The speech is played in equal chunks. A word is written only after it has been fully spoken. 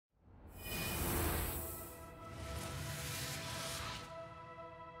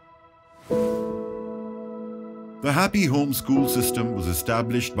The Happy Home School System was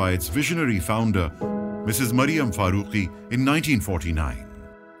established by its visionary founder, Mrs. Mariam Farooqi, in 1949.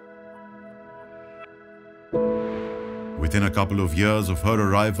 Within a couple of years of her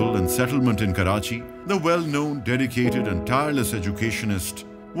arrival and settlement in Karachi, the well-known, dedicated and tireless educationist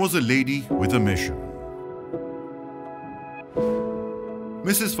was a lady with a mission.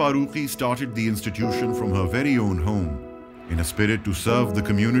 Mrs. Farooqi started the institution from her very own home, in a spirit to serve the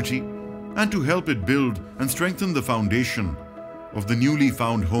community and to help it build and strengthen the foundation of the newly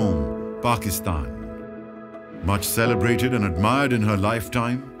found home, Pakistan. Much celebrated and admired in her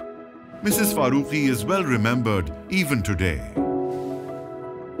lifetime, Mrs. Farooqi is well remembered even today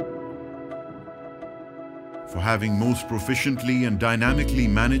for having most proficiently and dynamically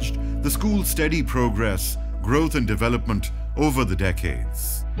managed the school's steady progress, growth and development over the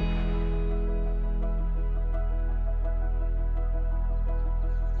decades.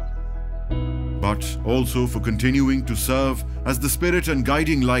 But also for continuing to serve as the spirit and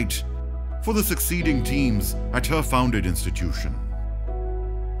guiding light for the succeeding teams at her founded institution.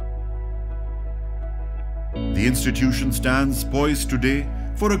 The institution stands poised today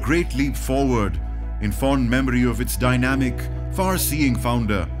for a great leap forward in fond memory of its dynamic, far-seeing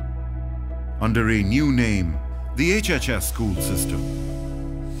founder under a new name, the HHS School System.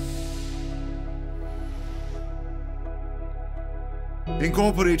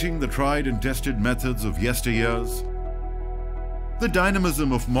 Incorporating the tried and tested methods of yesteryears, the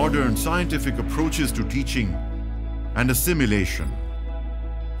dynamism of modern scientific approaches to teaching and assimilation,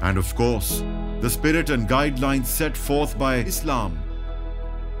 and of course, the spirit and guidelines set forth by Islam.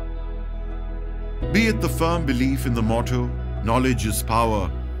 Be it the firm belief in the motto, knowledge is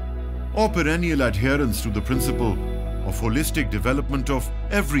power, or perennial adherence to the principle of holistic development of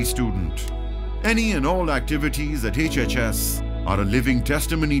every student, any and all activities at HHS are a living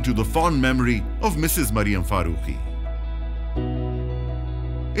testimony to the fond memory of Mrs. Mariam Farooqi.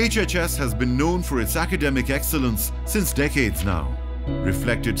 HHS has been known for its academic excellence since decades now,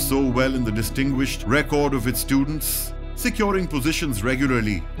 reflected so well in the distinguished record of its students, securing positions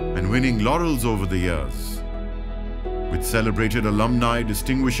regularly and winning laurels over the years, with celebrated alumni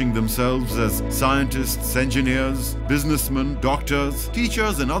distinguishing themselves as scientists, engineers, businessmen, doctors,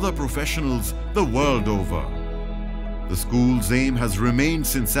 teachers and other professionals the world over. The school's aim has remained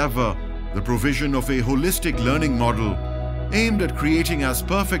since ever the provision of a holistic learning model aimed at creating as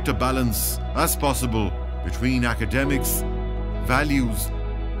perfect a balance as possible between academics, values,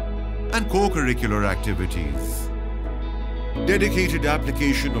 and co-curricular activities. Dedicated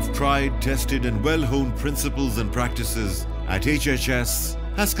application of tried, tested, and well-honed principles and practices at HHS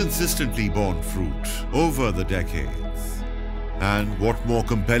has consistently borne fruit over the decades. And what more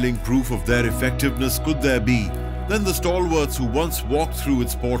compelling proof of their effectiveness could there be than the stalwarts who once walked through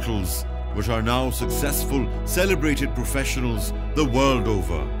its portals, but are now successful, celebrated professionals the world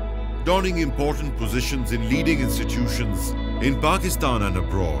over, donning important positions in leading institutions in Pakistan and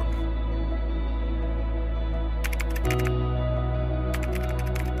abroad.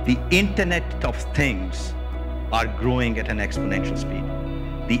 The Internet of Things are growing at an exponential speed.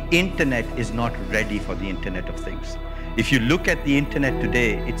 The Internet is not ready for the Internet of Things. If you look at the Internet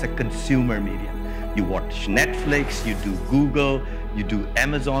today, it's a consumer medium. You watch Netflix, you do Google, you do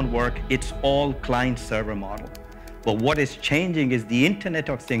Amazon work, it's all client-server model. But what is changing is the Internet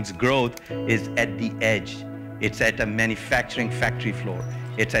of Things growth is at the edge. It's at a manufacturing factory floor.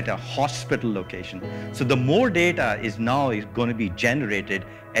 It's at a hospital location. So the more data is going to be generated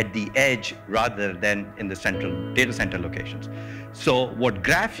at the edge rather than in the central data center locations. So what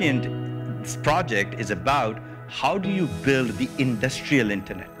Graphian's project is about, how do you build the industrial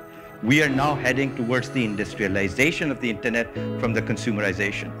internet? We are now heading towards the industrialization of the internet from the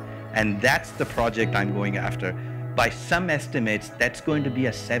consumerization. And that's the project I'm going after. By some estimates, that's going to be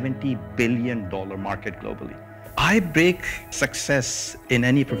a $70 billion market globally. I break success in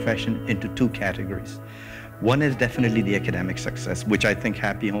any profession into two categories. One is definitely the academic success, which I think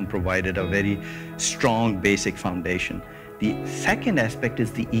Happy Home provided a very strong basic foundation. The second aspect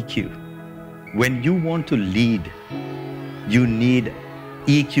is the EQ. When you want to lead, you need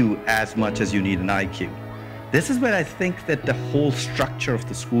EQ as much as you need an IQ. This is where I think that the whole structure of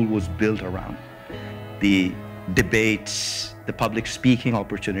the school was built around. The debates, the public speaking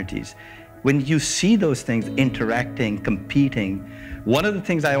opportunities. When you see those things interacting, competing, one of the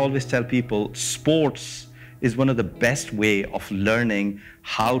things I always tell people, sports is one of the best way of learning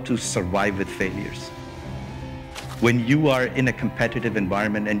how to survive with failures. When you are in a competitive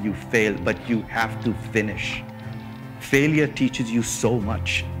environment and you fail, but you have to finish, failure teaches you so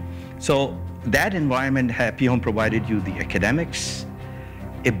much. So that environment, Happy Home provided you the academics,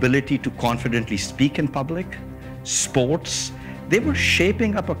 ability to confidently speak in public, sports. They were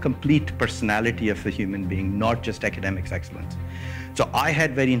shaping up a complete personality of a human being, not just academics excellence. So I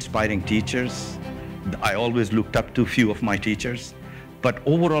had very inspiring teachers. I always looked up to a few of my teachers. But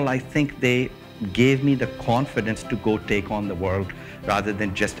overall, I think they gave me the confidence to go take on the world rather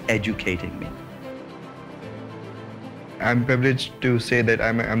than just educating me. I'm privileged to say that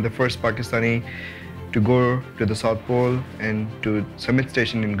I'm the first Pakistani to go to the South Pole and to Summit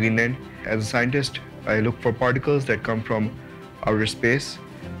Station in Greenland. As a scientist, I look for particles that come from outer space,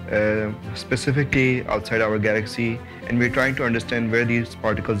 specifically outside our galaxy, and we're trying to understand where these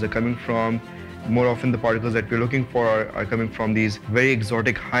particles are coming from. More often, the particles that we're looking for are coming from these very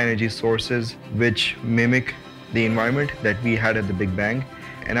exotic high-energy sources which mimic the environment that we had at the Big Bang.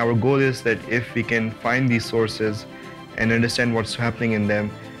 And our goal is that if we can find these sources and understand what's happening in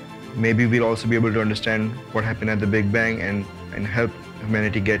them, maybe we'll also be able to understand what happened at the Big Bang and help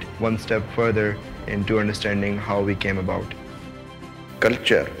humanity get one step further into understanding how we came about.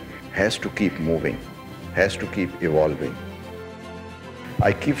 Culture has to keep moving, has to keep evolving.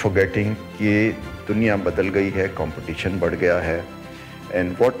 I keep forgetting कि दुनिया बदल गई है, competition बढ़ गया है,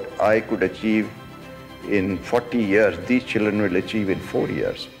 and what I could achieve in 40 years, these children will achieve in 4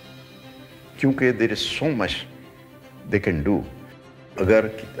 years. क्योंकि there is so much they can do.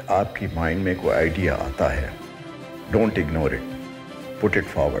 अगर आपकी mind में कोई idea आता है, don't ignore it, put it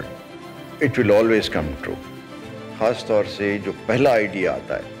forward. It will always come true. खास तौर से जो पहला idea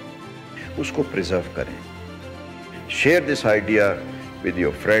आता है, उसको preserve करें. Share this idea with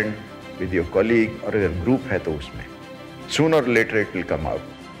your friend, with your colleague, or अगर group है तो उसमें. Sooner or later it will come out.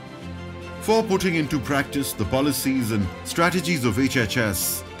 For putting into practice the policies and strategies of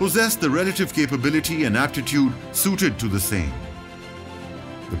HHS possess the relative capability and aptitude suited to the same.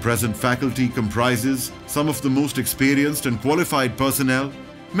 The present faculty comprises some of the most experienced and qualified personnel,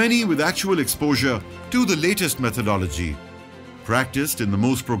 many with actual exposure to the latest methodology, practiced in the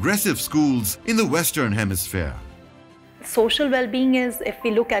most progressive schools in the Western Hemisphere. Social well-being is, if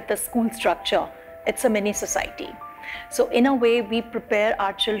we look at the school structure, it's a mini society. So in a way, we prepare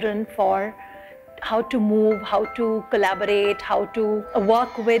our children for how to move, how to collaborate, how to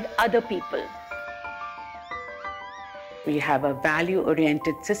work with other people. We have a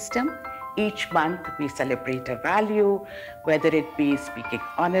value-oriented system. Each month we celebrate a value, whether it be speaking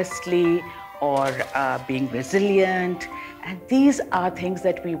honestly or being resilient. And these are things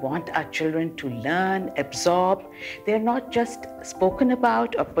that we want our children to learn, absorb. They're not just spoken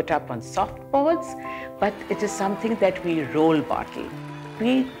about or put up on softboards, but it is something that we role model.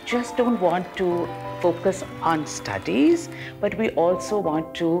 We just don't want to focus on studies, but we also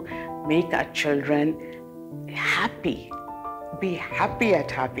want to make our children happy. Be happy at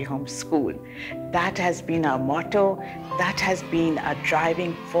Happy Home School. That has been our motto. That has been our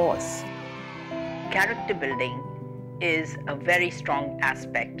driving force. Character building is a very strong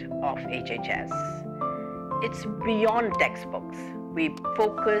aspect of HHS. It's beyond textbooks. We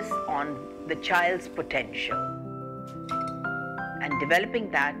focus on the child's potential and developing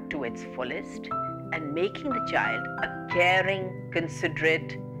that to its fullest and making the child a caring,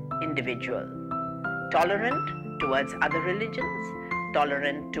 considerate individual, tolerant towards other religions,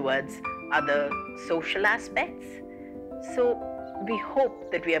 tolerant towards other social aspects. So we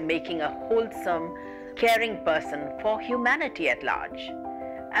hope that we are making a wholesome, caring person for humanity at large.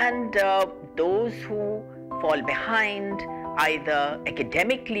 And those who fall behind, either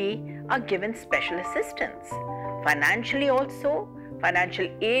academically, are given special assistance. Financially also, financial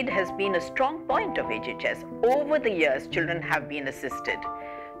aid has been a strong point of HHS. Over the years, children have been assisted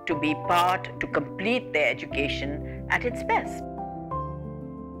to be part, to complete their education at its best.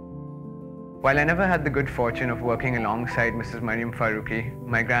 While I never had the good fortune of working alongside Mrs. Mariam Faruqi,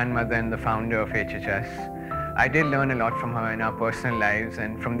 my grandmother and the founder of HHS, I did learn a lot from her in our personal lives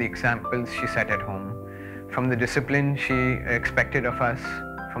and from the examples she set at home, from the discipline she expected of us,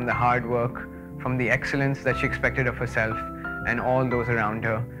 from the hard work, from the excellence that she expected of herself and all those around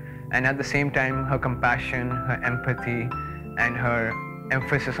her, and at the same time her compassion, her empathy, and her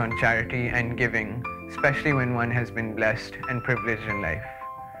emphasis on charity and giving, especially when one has been blessed and privileged in life.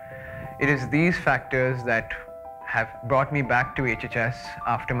 It is these factors that have brought me back to HHS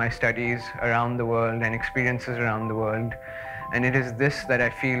after my studies around the world and experiences around the world. And it is this that I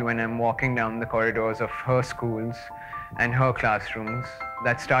feel when I'm walking down the corridors of her schools and her classrooms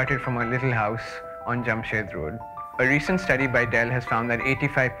that started from a little house on Jamshed Road. A recent study by Dell has found that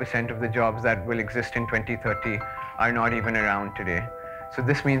 85% of the jobs that will exist in 2030 are not even around today. So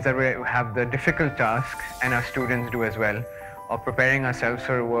this means that we have the difficult task, and our students do as well, of preparing ourselves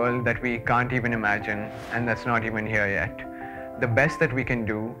for a world that we can't even imagine and that's not even here yet. The best that we can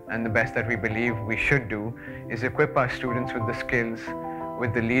do and the best that we believe we should do is equip our students with the skills,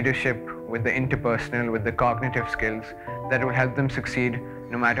 with the leadership, with the interpersonal, with the cognitive skills that will help them succeed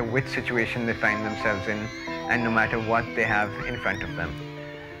no matter which situation they find themselves in and no matter what they have in front of them.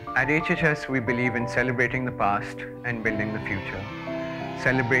 At HHS, we believe in celebrating the past and building the future.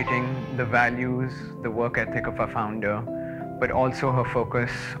 Celebrating the values, the work ethic of our founder, but also her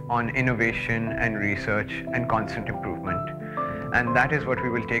focus on innovation and research and constant improvement. And that is what we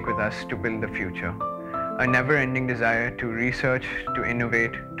will take with us to build the future. A never-ending desire to research, to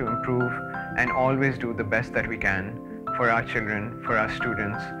innovate, to improve, and always do the best that we can for our children, for our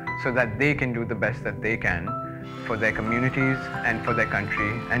students, so that they can do the best that they can for their communities and for their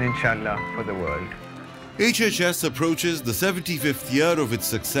country, and inshallah for the world. HHS approaches the 75th year of its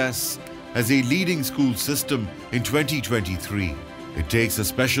success as a leading school system in 2023. It takes a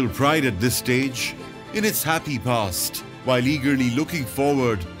special pride at this stage in its happy past, while eagerly looking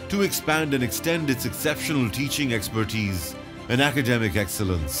forward to expand and extend its exceptional teaching expertise and academic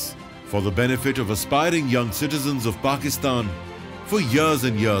excellence for the benefit of aspiring young citizens of Pakistan for years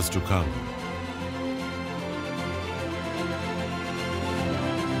and years to come.